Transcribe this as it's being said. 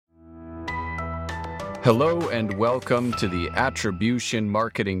Hello and welcome to the Attribution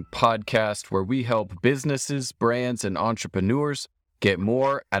Marketing Podcast, where we help businesses, brands, and entrepreneurs get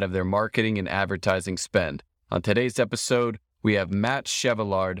more out of their marketing and advertising spend. On today's episode, we have Matt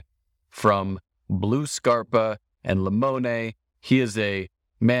Chevallard from Blue Scarpa and Limone. He is a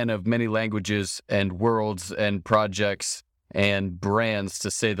man of many languages and worlds and projects and brands, to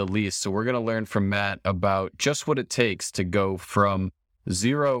say the least. So we're going to learn from Matt about just what it takes to go from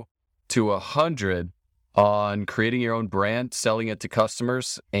 0 to 100 on creating your own brand, selling it to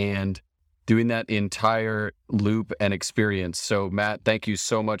customers, and doing that entire loop and experience. So, Matt, thank you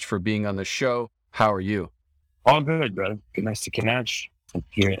so much for being on the show. How are you? All good, brother. Nice to connect. I'm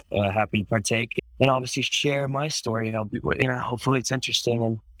here, happy to partake and obviously share my story. Hopefully it's interesting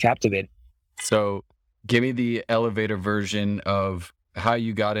and captivating. So, give me the elevator version of how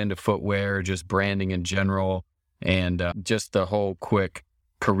you got into footwear, just branding in general, and just the whole quick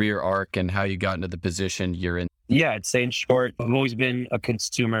career arc and how you got into the position you're in. Yeah, I'd say in short, I've always been a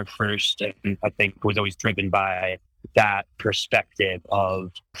consumer first, and I think was always driven by that perspective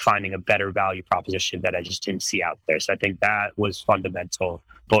of finding a better value proposition that I just didn't see out there. So I think that was fundamental,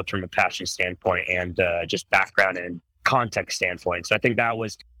 both from a passion standpoint and just background and context standpoint. So I think that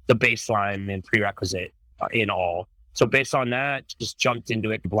was the baseline and prerequisite in all. So based on that, just jumped into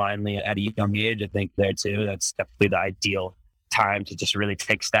it blindly at a young age. I think there too, that's definitely the ideal time to just really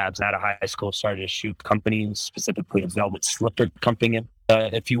take stabs out of high school. Started a shoe company, specifically a velvet slipper company,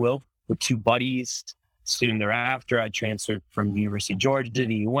 if you will, with two buddies. Soon thereafter, I transferred from the University of Georgia to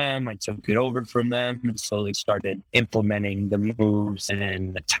the UM. I took it over from them and slowly started implementing the moves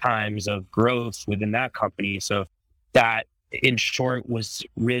and the times of growth within that company. So that, in short, was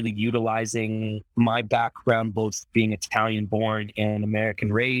really utilizing my background, both being Italian born and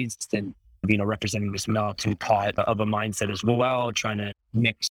American raised, and representing this melting pot of a mindset as well, trying to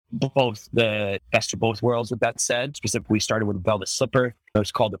mix both the best of both worlds. With that said, specifically started with a velvet slipper. It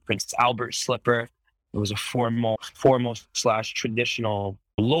was called the Prince Albert slipper. It was a formal / traditional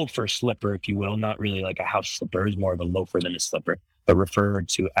loafer slipper, if you will, not really like a house slipper. It was more of a loafer than a slipper, but referred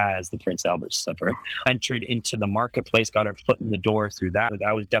to as the Prince Albert slipper. Entered into the marketplace, got our foot in the door through that.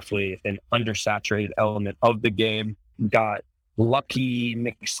 That was definitely an undersaturated element of the game. Got lucky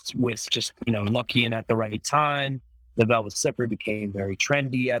mixed with just, lucky and at the right time. The velvet slipper became very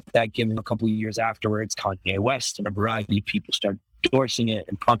trendy at that given a couple of years afterwards. Kanye West and a variety of people started endorsing it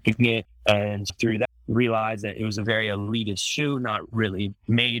and pumping it. And through that, realized that it was a very elitist shoe, not really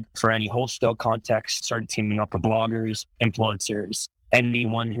made for any wholesale context. Started teaming up with bloggers, influencers,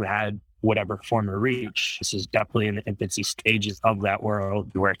 anyone who had whatever form of reach. This is definitely in the infancy stages of that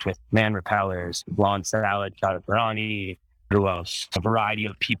world. We worked with Man Repellers, Blonde Salad, Chata Ferrani, who else? A variety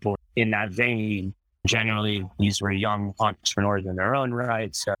of people in that vein. Generally, these were young entrepreneurs in their own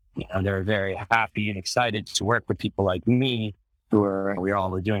right. So, they're very happy and excited to work with people like me, we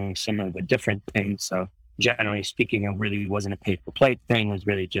all were doing similar but different things. So generally speaking, it really wasn't a pay-for-play thing. It was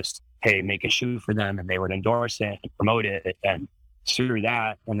really just, hey, make a shoe for them and they would endorse it and promote it. And through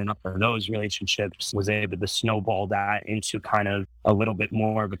that, and then after those relationships, was able to snowball that into kind of a little bit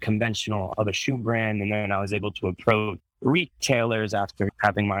more of a conventional of a shoe brand. And then I was able to approach retailers after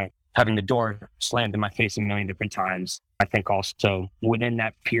having the door slammed in my face a million different times. I think also within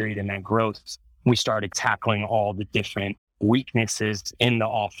that period and that growth, we started tackling all the different weaknesses in the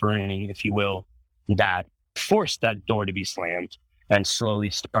offering, if you will, that forced that door to be slammed, and slowly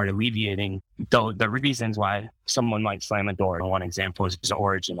start alleviating the reasons why someone might slam a door. One example is the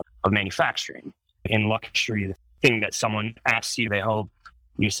origin of manufacturing. In luxury, the thing that someone asks you, they hope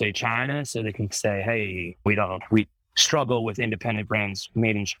you say China so they can say, hey, we struggle with independent brands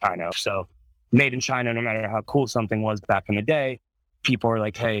made in China. So made in China, no matter how cool something was back in the day, people are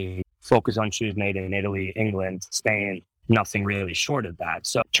like, hey, focus on shoes made in Italy, England, Spain. Nothing really short of that.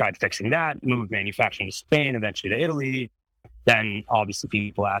 So tried fixing that, moved manufacturing to Spain, eventually to Italy. Then obviously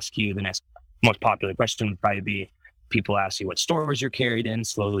people ask you, the next most popular question would probably be, people ask you what stores you're carried in.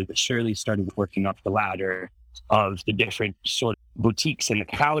 Slowly but surely started working up the ladder of the different sort of boutiques and the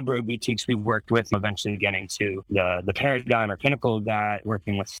caliber of boutiques we worked with, eventually getting to the paradigm or pinnacle of that,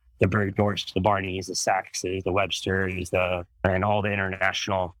 working with the Bergdorfs, the Barneys, the Saxes, the Websters, and all the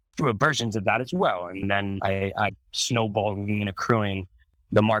international versions of that as well. And then I snowballed and accruing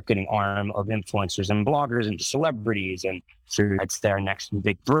the marketing arm of influencers and bloggers and celebrities. And through our next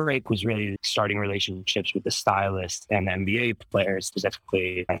big break was really starting relationships with the stylists and the NBA players,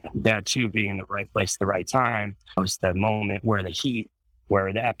 specifically that too being in the right place at the right time. It was the moment where the Heat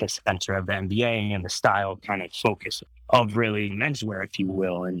were the epicenter of the NBA and the style kind of focus of really menswear, if you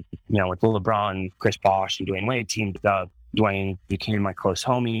will. And, with LeBron, Chris Bosh, and Dwayne Wade teamed up, Dwayne became my close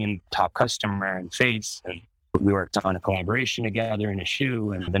homie and top customer and face. And we worked on a collaboration together in a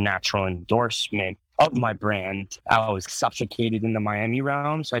shoe and the natural endorsement of my brand. I was suffocated in the Miami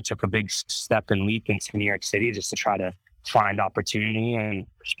realm. So I took a big step and leap into New York City just to try to find opportunity and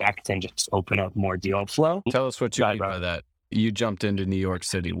respect and just open up more deal flow. Tell us what you mean by that. You jumped into New York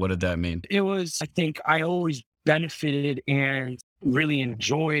City. What did that mean? It was, I think I always benefited and really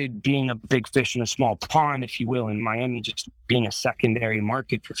enjoyed being a big fish in a small pond, if you will, in Miami, just being a secondary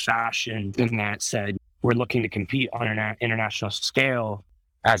market for fashion. And that said, we're looking to compete on an international scale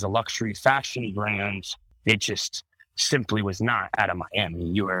as a luxury fashion brand. It just simply was not out of Miami.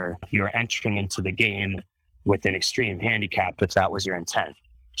 You were entering into the game with an extreme handicap if that was your intent.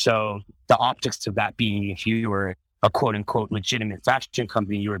 So the optics of that being, if you were a quote unquote legitimate fashion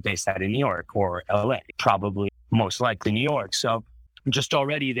company, you were based out in New York or LA, probably most likely New York. So just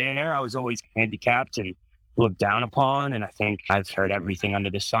already there, I was always handicapped and looked down upon. And I think I've heard everything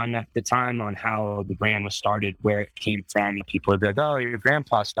under the sun at the time on how the brand was started, where it came from. People would be like, oh, your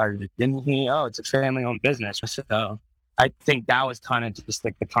grandpa started it, didn't he? Oh, it's a family owned business. So I think that was kind of just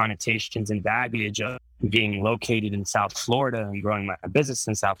like the connotations and baggage of being located in South Florida and growing my business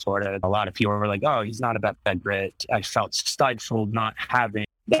in South Florida. A lot of people were like, oh, he's not about that grit. I felt stifled not having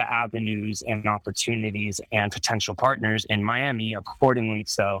the avenues and opportunities and potential partners in Miami accordingly.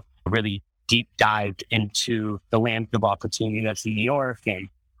 So really deep dived into the land of opportunity that's in New York and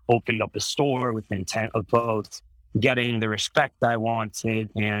opened up a store with the intent of both getting the respect I wanted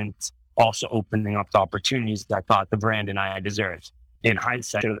and also opening up the opportunities that I thought the brand and I deserved. In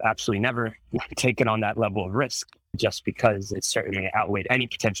hindsight, I should have absolutely never taken on that level of risk just because it certainly outweighed any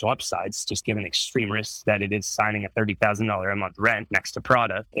potential upsides, just given extreme risks that it is signing a $30,000 a month rent next to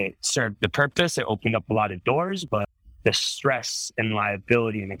Prada. It served the purpose. It opened up a lot of doors, but the stress and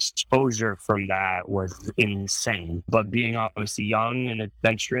liability and exposure from that was insane. But being obviously young and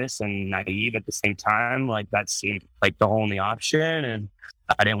adventurous and naive at the same time, like that seemed like the only option. And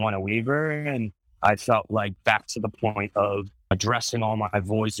I didn't want to waver. And I felt like back to the point of addressing all my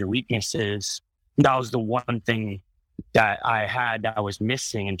voids or weaknesses, that was the one thing that I had that I was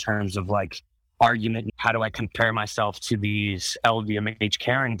missing in terms of like argument. How do I compare myself to these LVMH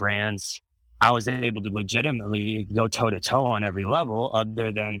Karen brands? I was able to legitimately go toe to toe on every level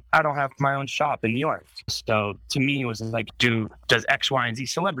other than I don't have my own shop in New York. So to me, it was like, does X, Y, and Z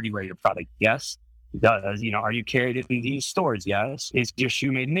celebrity wear your product? Yes. Does, are you carried in these stores? Yes. Is your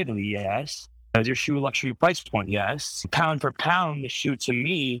shoe made in Italy? Yes. Is your shoe a luxury price point? Yes. Pound for pound, the shoe to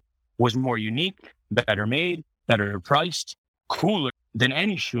me was more unique, better made, better priced, cooler than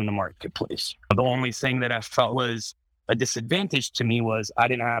any shoe in the marketplace. The only thing that I felt was a disadvantage to me was I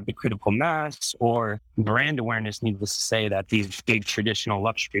didn't have the critical mass or brand awareness, needless to say, that these big traditional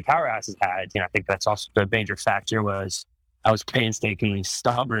luxury powerhouses had. I think that's also a major factor was I was painstakingly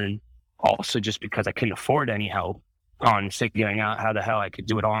stubborn, also just because I couldn't afford any help on figuring out how the hell I could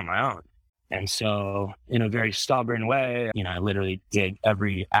do it all on my own. And so in a very stubborn way, I literally did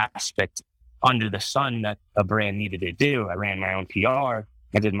every aspect under the sun that a brand needed to do. I ran my own PR.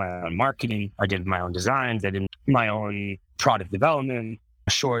 I did my own marketing. I did my own designs. I did my own product development.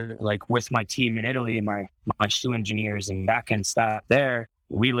 Sure, like with my team in Italy, my shoe engineers and back-end staff there,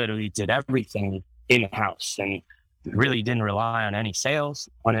 we literally did everything in-house and really didn't rely on any sales,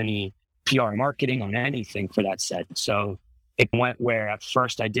 on any PR marketing, on anything for that set. So it went where at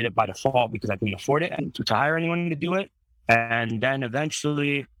first I did it by default because I couldn't afford it and to hire anyone to do it. And then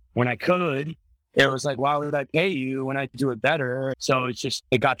eventually when I could, it was like, why would I pay you when I do it better? So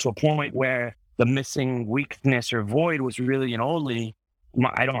it got to a point where the missing weakness or void was really and only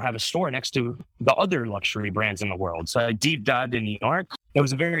I don't have a store next to the other luxury brands in the world. So I deep dived in New York. It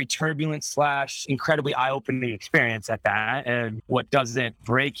was a very turbulent / incredibly eye-opening experience at that. And what doesn't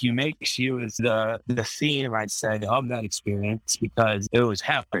break you makes you is the theme, I'd say, of that experience, because it was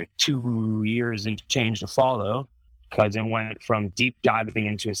after 2 years and change to follow. Because it went from deep diving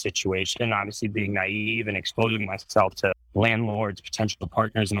into a situation, obviously being naive and exposing myself to landlords, potential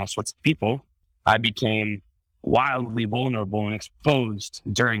partners, and all sorts of people. I became wildly vulnerable and exposed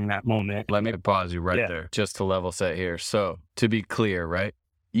during that moment. Let me pause you right there just to level set here. So to be clear, right?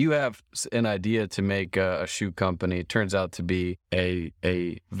 You have an idea to make a shoe company. It turns out to be a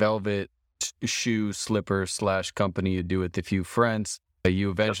velvet shoe slipper / company you do with a few friends. You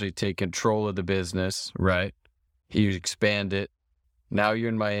eventually take control of the business, right? You expand it. Now you're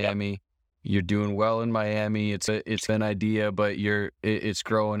in Miami. You're doing well in Miami. It's an idea, but it's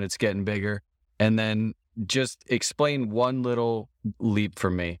growing. It's getting bigger. And then just explain one little leap for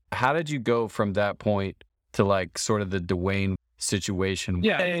me. How did you go from that point to like sort of the Dwayne situation?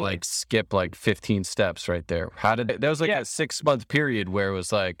 Yeah. Like skip like 15 steps right there. That was like a 6-month period where it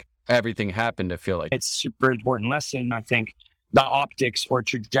was like everything happened, I feel like. It's a super important lesson. I think the optics or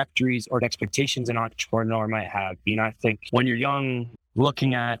trajectories or expectations an entrepreneur might have. I think when you're young,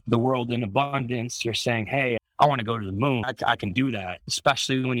 looking at the world in abundance, you're saying, hey, I want to go to the moon. I can do that.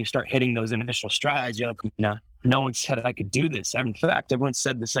 Especially when you start hitting those initial strides, you're like, no one said I could do this. In fact, everyone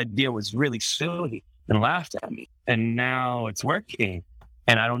said this idea was really silly and laughed at me. And now it's working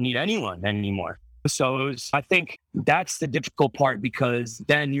and I don't need anyone anymore. So I think that's the difficult part, because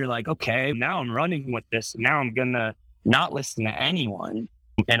then you're like, okay, now I'm running with this. Now I'm going to not listen to anyone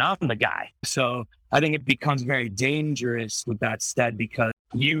and I'm the guy. So I think it becomes very dangerous with that said, because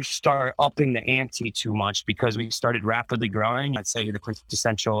you start upping the ante too much, because we started rapidly growing. I'd say the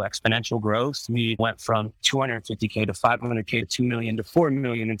quintessential exponential growth. We went from 250K to 500K to 2 million to 4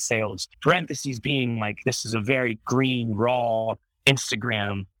 million in sales. Parentheses being like, this is a very green, raw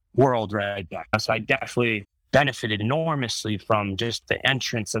Instagram world right there. So I definitely benefited enormously from just the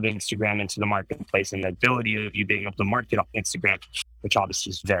entrance of Instagram into the marketplace and the ability of you being able to market off Instagram, which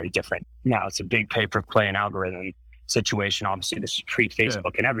obviously is very different. Now it's a big pay-per-play and algorithm situation. Obviously, this is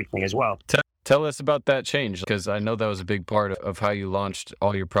pre-Facebook and everything as well. Tell us about that change, because I know that was a big part of how you launched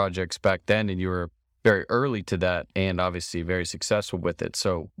all your projects back then, and you were very early to that and obviously very successful with it.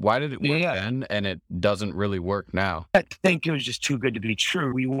 So why did it work then and it doesn't really work now? I think it was just too good to be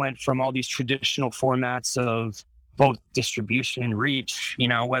true. We went from all these traditional formats of both distribution and reach,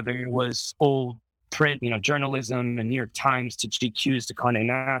 whether it was old print, journalism and New York Times to GQs to Condé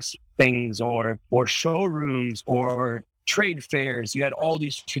Nast things, or showrooms or trade fairs. You had all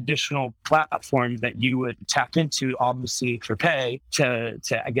these traditional platforms that you would tap into, obviously for pay, to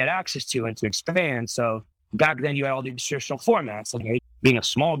get access to and to expand. So back then you had all these traditional formats, like being a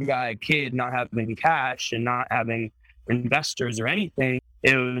small guy, kid, not having cash and not having investors or anything.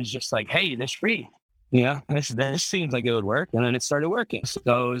 It was just like, hey, this free. This seems like it would work. And then it started working.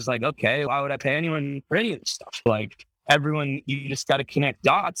 So it was like, okay, why would I pay anyone for any of this stuff? Like, everyone, you just got to connect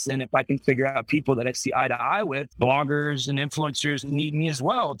dots. And if I can figure out people that I see eye to eye with, bloggers and influencers need me as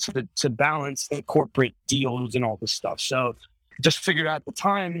well to balance the corporate deals and all this stuff. So just figured out at the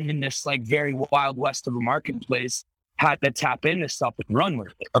time, in this like very wild west of a marketplace, had to tap into stuff and run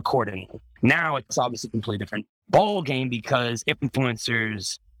with it accordingly. Now it's obviously a completely different ball game, because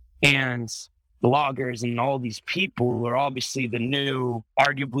influencers and bloggers and all these people are obviously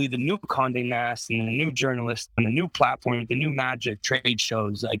arguably the new Condé Nast and the new journalists and the new platform, the new magic trade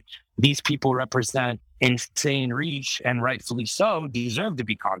shows. Like, these people represent insane reach, and rightfully so, deserve to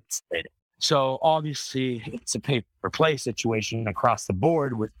be compensated. So obviously it's a pay-for-play situation across the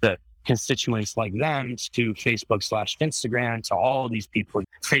board with the constituents like them, to Facebook/Instagram, to all these people.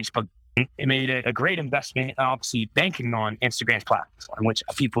 Facebook, it made it a great investment, obviously banking on Instagram's platform, which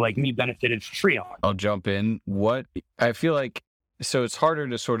people like me benefited for free on. I'll jump in. I feel like, so it's harder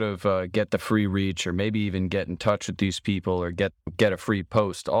to sort of get the free reach, or maybe even get in touch with these people, or get a free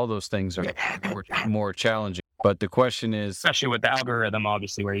post. All those things are more challenging. But the question is, especially with the algorithm,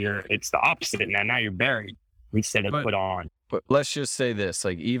 obviously, where it's the opposite, and now you're buried instead of put on. But let's just say this,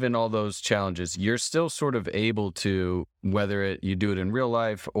 like, even all those challenges, you're still sort of able to, whether you do it in real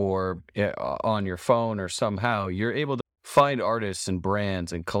life or on your phone or somehow, you're able to find artists and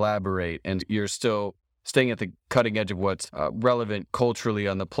brands and collaborate, and you're still staying at the cutting edge of what's relevant culturally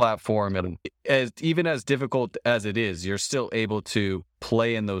on the platform. And even as difficult as it is, you're still able to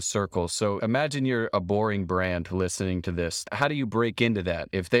play in those circles. So imagine you're a boring brand listening to this. How do you break into that?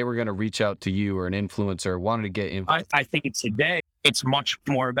 If they were going to reach out to you, or an influencer wanted to get in? I think today it's much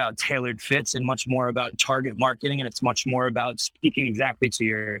more about tailored fits and much more about target marketing. And it's much more about speaking exactly to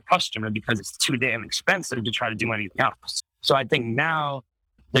your customer, because it's too damn expensive to try to do anything else. So I think now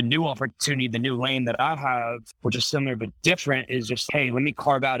the new opportunity, the new lane that I have, which is similar but different, is just, hey, let me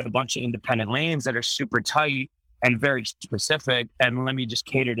carve out a bunch of independent lanes that are super tight and very specific, and let me just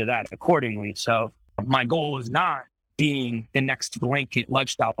cater to that accordingly. So my goal is not being the next blanket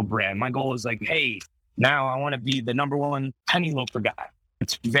lifestyle brand. My goal is like, hey, now I want to be the number one penny loafer guy.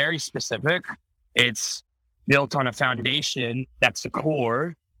 It's very specific. It's built on a foundation that's the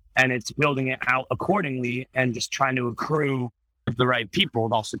core, and it's building it out accordingly and just trying to accrue the right people.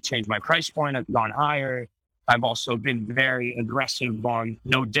 I've also changed my price point. I've gone higher. I've also been very aggressive on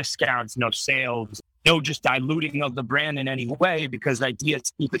no discounts, no sales, no just diluting of the brand in any way, because the idea is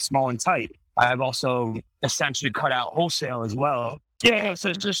to keep it small and tight. I've also essentially cut out wholesale as well. Yeah,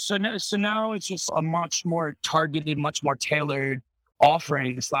 so now it's just a much more targeted, much more tailored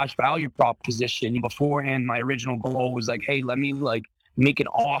offering / value proposition. Beforehand, my original goal was like, hey, let me like make an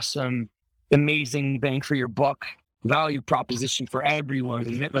awesome, amazing bang for your buck value proposition for everyone.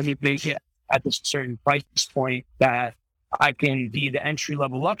 And let me make it at this certain price point that I can be the entry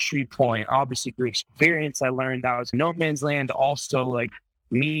level luxury point. Obviously, through experience, I learned that was no man's land. Also, like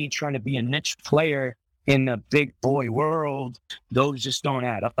me trying to be a niche player in the big boy world, those just don't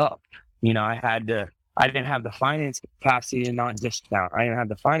add up. I didn't have the finance capacity to not discount. I didn't have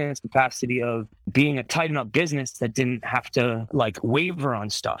the finance capacity of being a tight enough business that didn't have to like waver on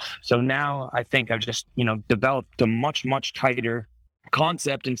stuff. So now I think I've just, developed a much, much tighter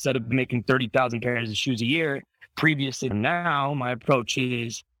concept instead of making 30,000 pairs of shoes a year previously. Now my approach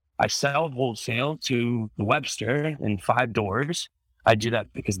is I sell wholesale to Webster in 5 doors. I do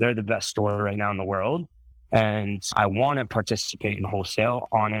that because they're the best store right now in the world. And I want to participate in wholesale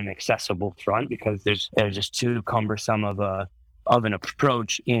on an accessible front because there's just too cumbersome of an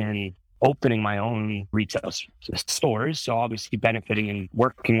approach in opening my own retail stores. So obviously benefiting and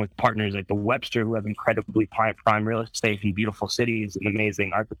working with partners like the Webster, who have incredibly prime real estate in beautiful cities and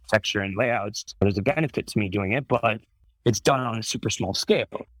amazing architecture and layouts. There's a benefit to me doing it, but it's done on a super small scale.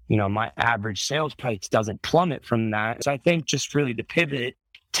 My average sales price doesn't plummet from that. So I think just really to pivot,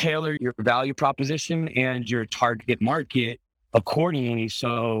 tailor your value proposition and your target market accordingly.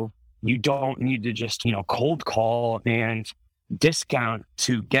 So you don't need to just, cold call and discount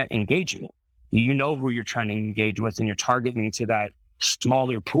to get engagement. You know who you're trying to engage with and you're targeting to that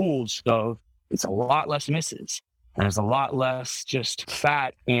smaller pool. So it's a lot less misses and there's a lot less just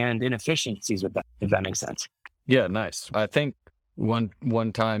fat and inefficiencies with that, if that makes sense. Yeah, nice. I think one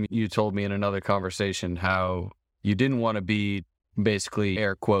time you told me in another conversation how you didn't want to be basically,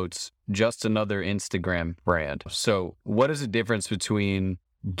 air quotes, just another Instagram brand. So what is the difference between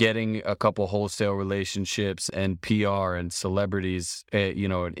getting a couple wholesale relationships and PR and celebrities, and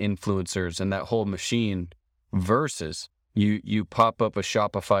influencers and that whole machine versus you pop up a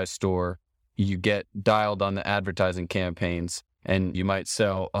Shopify store, you get dialed on the advertising campaigns, and you might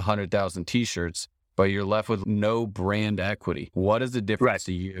sell 100,000 t-shirts, but you're left with no brand equity. What is the difference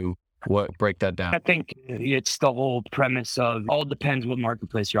to you? Break that down. I think it's the whole premise of all depends what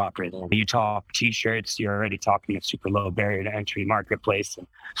marketplace you're operating in. You talk t-shirts, you're already talking a super low barrier to entry marketplace, and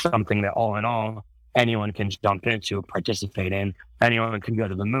something that all in all, anyone can jump into, participate in. Anyone can go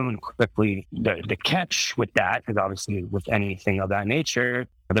to the moon quickly. The catch with that, because obviously with anything of that nature,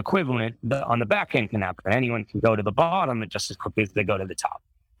 the equivalent on the back end can happen. Anyone can go to the bottom just as quickly as they go to the top.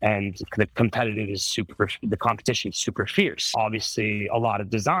 And the the competition is super fierce. Obviously, a lot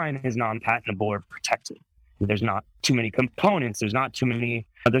of design is non-patentable or protected. There's not too many components. There's not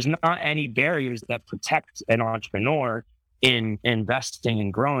any barriers that protect an entrepreneur in investing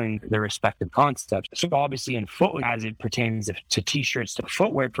and growing their respective concepts. So obviously in footwear, as it pertains to t-shirts, to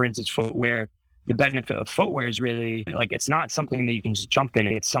footwear, for instance, the benefit of footwear is really like, it's not something that you can just jump in.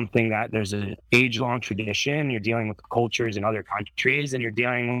 It's something that there's an age-long tradition. You're dealing with cultures in other countries, and you're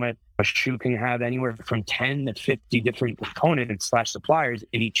dealing with a shoe can have anywhere from 10 to 50 different components / suppliers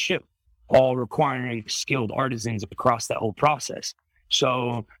in each shoe, all requiring skilled artisans across that whole process.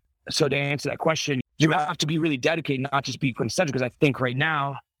 So to answer that question, you have to be really dedicated, not just be quintessential, because I think right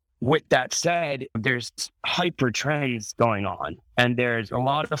now, with that said, there's hyper trends going on, and there's a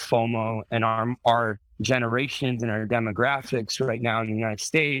lot of FOMO, and our generations and our demographics right now in the United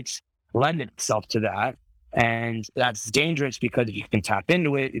States lend itself to that. And that's dangerous because if you can tap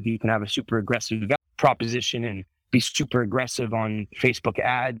into it, if you can have a super aggressive proposition and be super aggressive on Facebook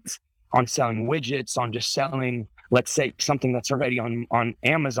ads, on selling widgets, on just selling, let's say, something that's already on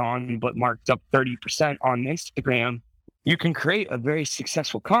Amazon, but marked up 30% on Instagram, you can create a very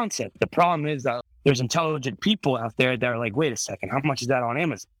successful concept. The problem is that there's intelligent people out there that are like, wait a second, how much is that on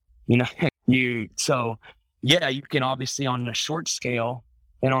Amazon? You can obviously on a short scale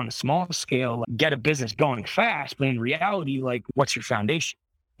and on a small scale, get a business going fast, but in reality, like, what's your foundation?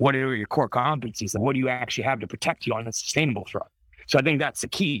 What are your core competencies? And what do you actually have to protect you on a sustainable front? So I think that's the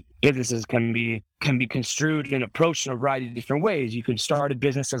key. Businesses can be construed and approached in a variety of different ways. You can start a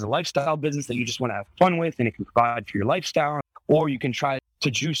business as a lifestyle business that you just want to have fun with, and it can provide for your lifestyle. Or you can try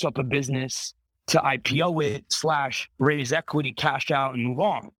to juice up a business to IPO it / raise equity, cash out, and move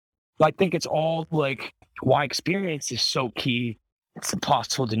on. So I think it's all like why experience is so key. It's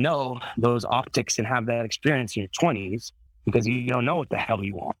impossible to know those optics and have that experience in your 20s because you don't know what the hell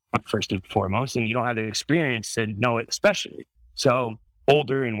you want, first and foremost, and you don't have the experience to know it especially. So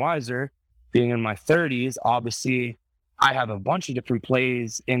older and wiser, being in my 30s, obviously I have a bunch of different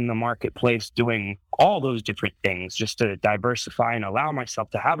plays in the marketplace doing all those different things just to diversify and allow myself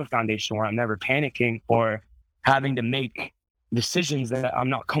to have a foundation where I'm never panicking or having to make decisions that I'm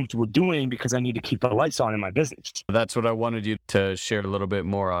not comfortable doing because I need to keep the lights on in my business. That's what I wanted you to share a little bit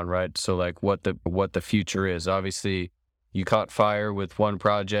more on, right? So like what the future is. Obviously, you caught fire with one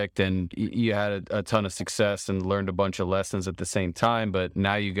project and you had a ton of success and learned a bunch of lessons at the same time, but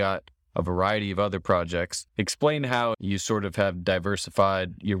now you got a variety of other projects. Explain how you sort of have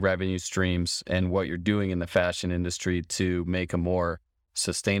diversified your revenue streams and what you're doing in the fashion industry to make a more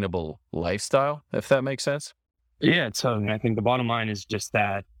sustainable lifestyle, if that makes sense. Yeah, so I think the bottom line is just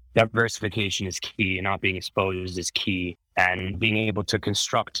that diversification is key and not being exposed is key, and being able to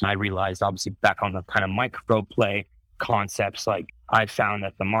construct. And I realized, obviously, back on the kind of micro play concepts, like I found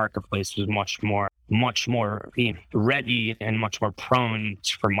that the marketplace was much more ready and much more prone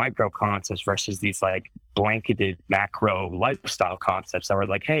for micro concepts versus these like blanketed macro lifestyle concepts that were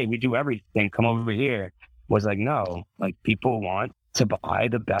like, hey, we do everything, come over here. Was like, no, like people want to buy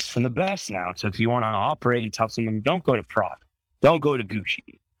the best from the best now. So if you want to operate, you tell someone, don't go to Prada, don't go to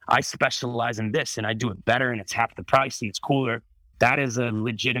Gucci. I specialize in this and I do it better and it's half the price and it's cooler. That is a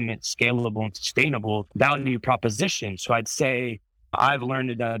legitimate, scalable, and sustainable value proposition. So I'd say I've learned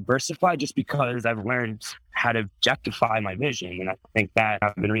to diversify just because I've learned how to objectify my vision. And I think that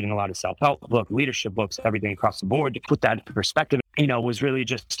I've been reading a lot of self-help books, leadership books, everything across the board to put that into perspective, was really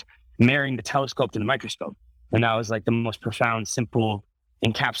just marrying the telescope to the microscope. And that was like the most profound, simple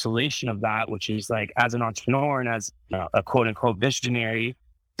encapsulation of that, which is like, as an entrepreneur and as a quote unquote visionary,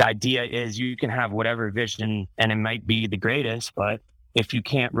 the idea is you can have whatever vision and it might be the greatest, but if you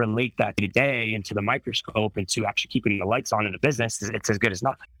can't relate that today into the microscope and to actually keeping the lights on in the business, it's as good as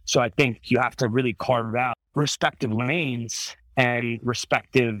nothing. So I think you have to really carve out respective lanes and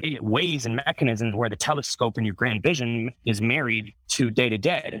respective ways and mechanisms where the telescope and your grand vision is married to day to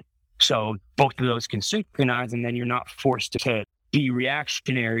day. So both of those can synchronize, and then you're not forced to be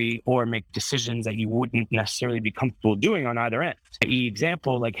reactionary or make decisions that you wouldn't necessarily be comfortable doing on either end.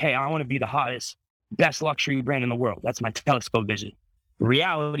 Example, like, hey, I want to be the hottest, best luxury brand in the world. That's my telescope vision.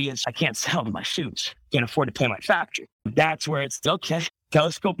 Reality is I can't sell my shoes. Can't afford to pay my factory. That's where it's okay.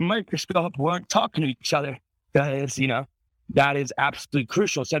 Telescope and microscope weren't talking to each other. Because, that is absolutely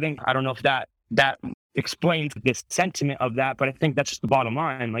crucial. So I don't know if that explains this sentiment of that, but I think that's just the bottom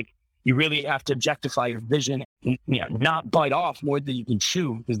line. Like, you really have to objectify your vision and not bite off more than you can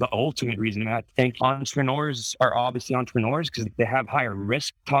chew is the ultimate reason. I think entrepreneurs are obviously entrepreneurs because they have higher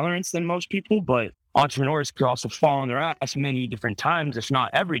risk tolerance than most people, but entrepreneurs could also fall on their ass many different times, if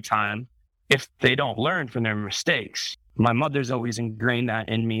not every time, if they don't learn from their mistakes. My mother's always ingrained that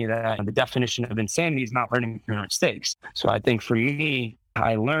in me, that the definition of insanity is not learning from your mistakes. So I think for me,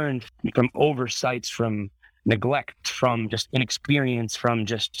 I learned from oversights, from neglect, from just inexperience, from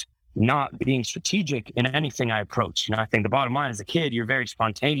just not being strategic in anything I approach. I think the bottom line, as a kid, you're very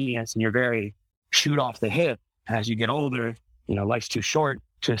spontaneous and you're very shoot off the hip. As you get older, life's too short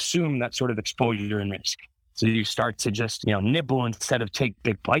to assume that sort of exposure and risk. So you start to just, nibble instead of take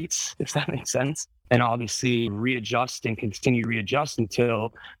big bites, if that makes sense. And obviously readjust and continue to readjust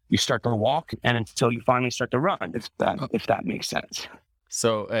until you start to walk and until you finally start to run, if that makes sense.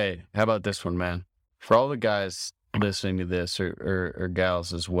 So, hey, how about this one, man? For all the guys listening to this or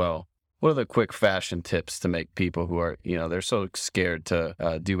gals as well, what are the quick fashion tips to make people who are, they're so scared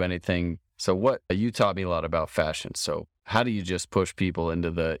to do anything? So what you taught me a lot about fashion. So how do you just push people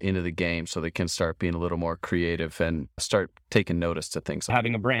into the game so they can start being a little more creative and start taking notice to things?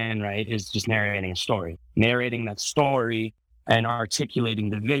 Having a brand, right, is just narrating a story, narrating that story and articulating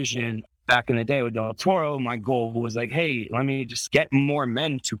the vision. Back in the day with Del Toro, my goal was like, hey, let me just get more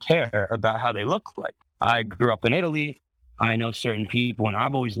men to care about how they look like. I grew up in Italy. I know certain people, and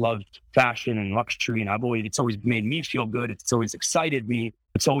I've always loved fashion and luxury, and it's always made me feel good. It's always excited me.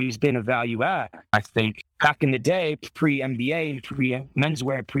 It's always been a value add. I think back in the day, pre-MBA,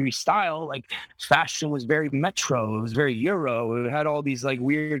 pre-menswear, pre-style, like fashion was very metro. It was very Euro. It had all these like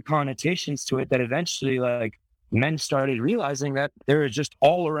weird connotations to it that eventually like men started realizing that there is just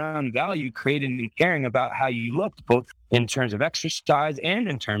all around value created and caring about how you looked, both in terms of exercise and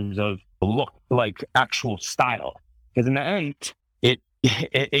in terms of look, like actual style. Because in the end, it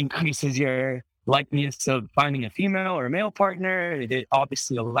increases your likeness of finding a female or a male partner. It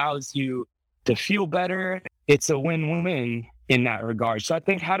obviously allows you to feel better. It's a win-win in that regard. So I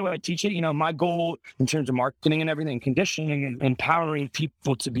think, how do I teach it? My goal in terms of marketing and everything, conditioning and empowering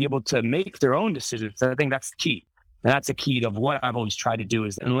people to be able to make their own decisions. I think that's the key. And that's a key of what I've always tried to do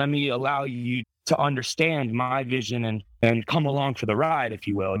is, and let me allow you to understand my vision and come along for the ride, if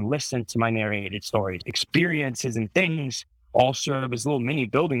you will, and listen to my narrated stories. Experiences and things all serve as little mini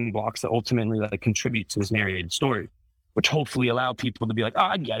building blocks that ultimately contribute to this narrated story, which hopefully allow people to be like, oh,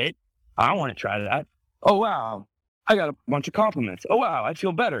 I get it. I want to try that. Oh, wow. I got a bunch of compliments. Oh, wow, I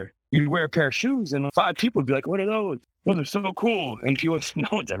feel better. You'd wear a pair of shoes and 5 people would be like, what are those? Those are so cool. And people, no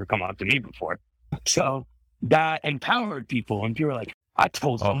one's ever come up to me before. So that empowered people. And people were like, I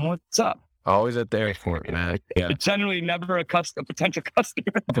told someone what's up. Always at the airport, man. Yeah. It's generally never a potential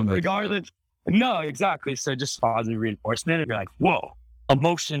customer, regardless. No, exactly. So just positive reinforcement. And you're like, whoa,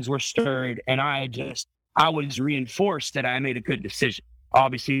 emotions were stirred. And I was reinforced that I made a good decision.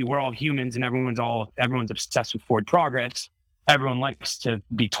 Obviously, we're all humans and everyone's obsessed with forward progress. Everyone likes to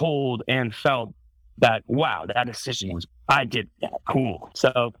be told and felt that, wow, that decision I did that. Cool.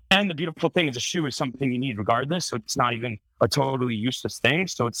 So, and the beautiful thing is a shoe is something you need regardless. So it's not even a totally useless thing.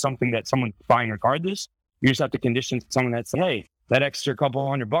 So it's something that someone's buying regardless. You just have to condition someone that's, hey, that extra couple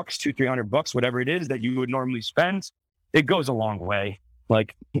 $100, $200-$300, whatever it is that you would normally spend, it goes a long way.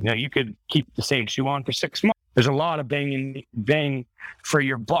 Like, you could keep the same shoe on for 6 months. There's a lot of bang for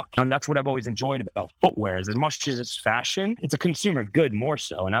your buck. And that's what I've always enjoyed about footwear is as much as it's fashion, it's a consumer good more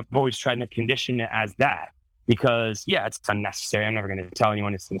so. And I've always tried to condition it as that because, yeah, it's unnecessary. I'm never going to tell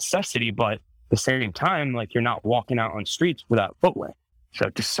anyone it's a necessity, but at the same time, like you're not walking out on streets without footwear. So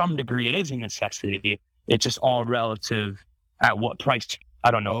to some degree, it is a necessity. It's just all relative at what price.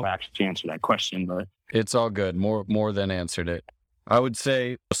 I don't know if I actually answered that question, but it's all good. More than answered it. I would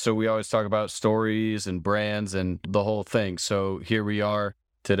say, so we always talk about stories and brands and the whole thing. So here we are.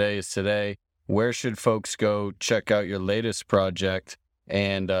 Today is today. Where should folks go check out your latest project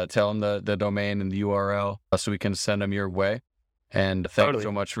and tell them the domain and the URL so we can send them your way? And thanks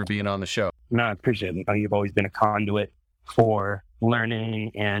so much for being on the show. No, I appreciate it. You've always been a conduit for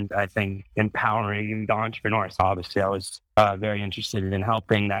learning and I think empowering the entrepreneurs. Obviously, I was very interested in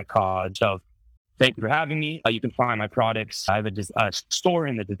helping that cause. So thank you for having me. You can find my products. I have a store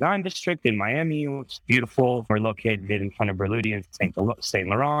in the Design District in Miami. It's beautiful. We're located in front of Berluti and Saint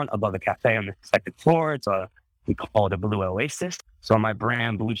Laurent, above a cafe on the 2nd floor. We call it a Blue Oasis. So my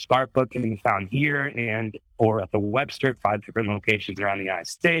brand, Blue Scarpa, can be found here or at the Webster, 5 different locations around the United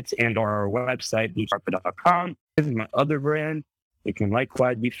States, and or our website, bluescarpa.com. This is my other brand. It can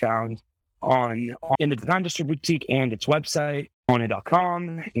likewise be found in the Design District boutique and its website,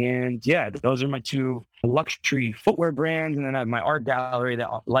 Onna.com. And yeah, those are my 2 luxury footwear brands. And then I have my art gallery that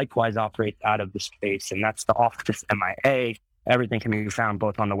likewise operates out of the space. And that's the Office MIA. Everything can be found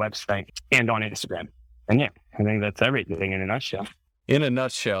both on the website and on Instagram. And yeah, I think that's everything in a nutshell. In a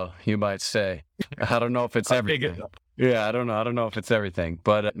nutshell, you might say. I don't know if it's everything. Yeah, I don't know if it's everything.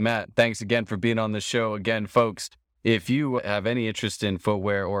 But Matt, thanks again for being on the show. Again, folks, if you have any interest in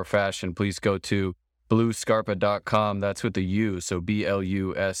footwear or fashion, please go to bluescarpa.com. That's with the U, so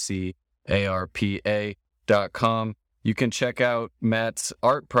BLUSCARPA.com. You can check out Matt's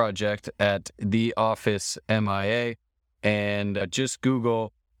art project at The Office MIA and just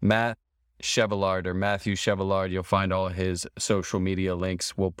Google Matt Chevallard or Matthew Chevallard. You'll find all his social media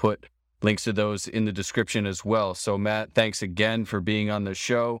links. We'll put links to those in the description as well. So Matt, thanks again for being on the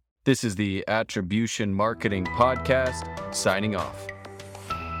show. This is the Attribution Marketing Podcast, signing off.